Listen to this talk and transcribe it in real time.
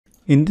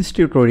In this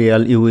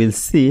tutorial, you will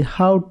see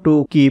how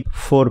to keep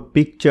 4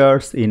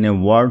 pictures in a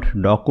Word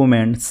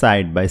document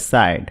side by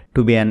side.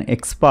 To be an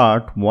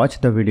expert,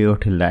 watch the video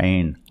till the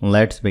end.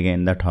 Let's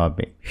begin the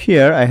topic.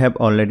 Here I have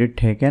already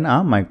taken a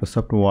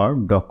Microsoft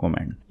Word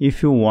document.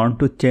 If you want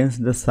to change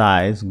the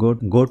size, go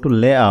to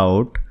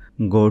Layout,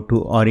 go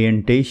to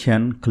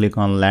Orientation, click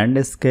on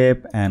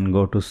Landscape and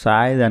go to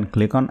Size and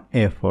click on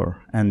A4,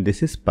 and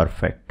this is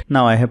perfect.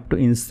 Now I have to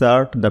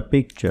insert the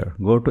picture.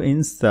 Go to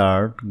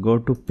Insert, go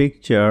to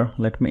Picture.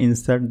 Let me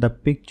insert the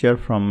picture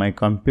from my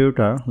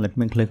computer. Let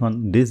me click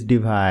on this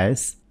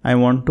device. I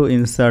want to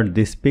insert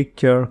this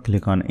picture,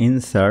 click on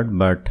Insert,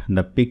 but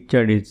the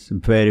picture is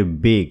very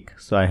big,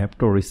 so I have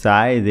to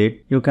resize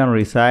it. You can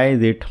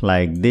resize it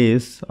like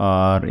this,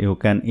 or you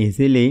can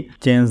easily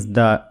change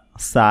the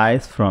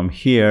size from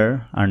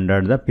here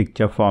under the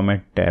Picture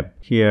Format tab.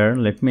 Here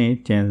let me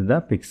change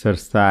the picture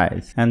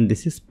size, and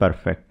this is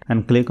perfect.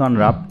 And click on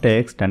Wrap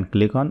Text and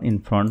click on In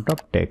Front of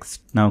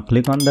Text. Now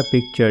click on the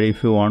picture.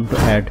 If you want to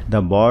add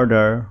the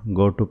border,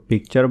 go to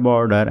Picture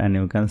Border and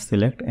you can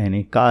select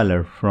any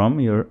color from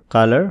your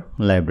color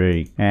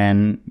library.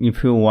 And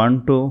if you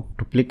want to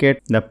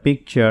duplicate the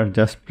picture,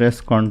 just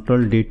press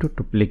Ctrl D to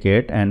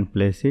duplicate and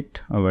place it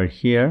over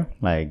here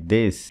like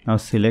this. Now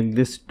select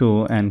this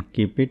two and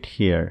keep it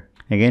here.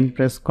 Again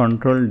press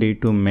Ctrl D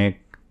to make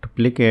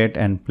duplicate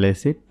and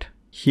place it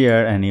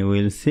here, and you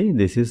will see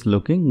this is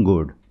looking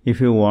good. If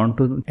you want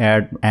to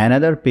add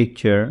another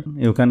picture,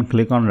 you can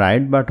click on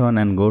right button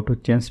and go to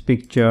change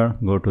picture,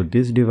 go to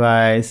this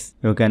device.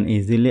 You can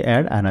easily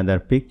add another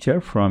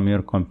picture from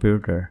your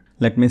computer.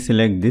 Let me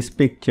select this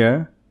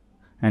picture,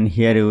 and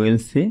here you will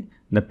see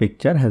the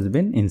picture has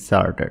been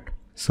inserted.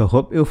 So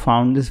hope you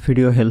found this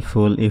video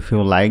helpful. If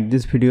you like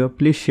this video,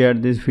 please share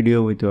this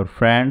video with your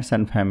friends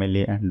and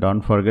family, and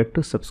don't forget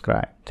to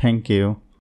subscribe. Thank you.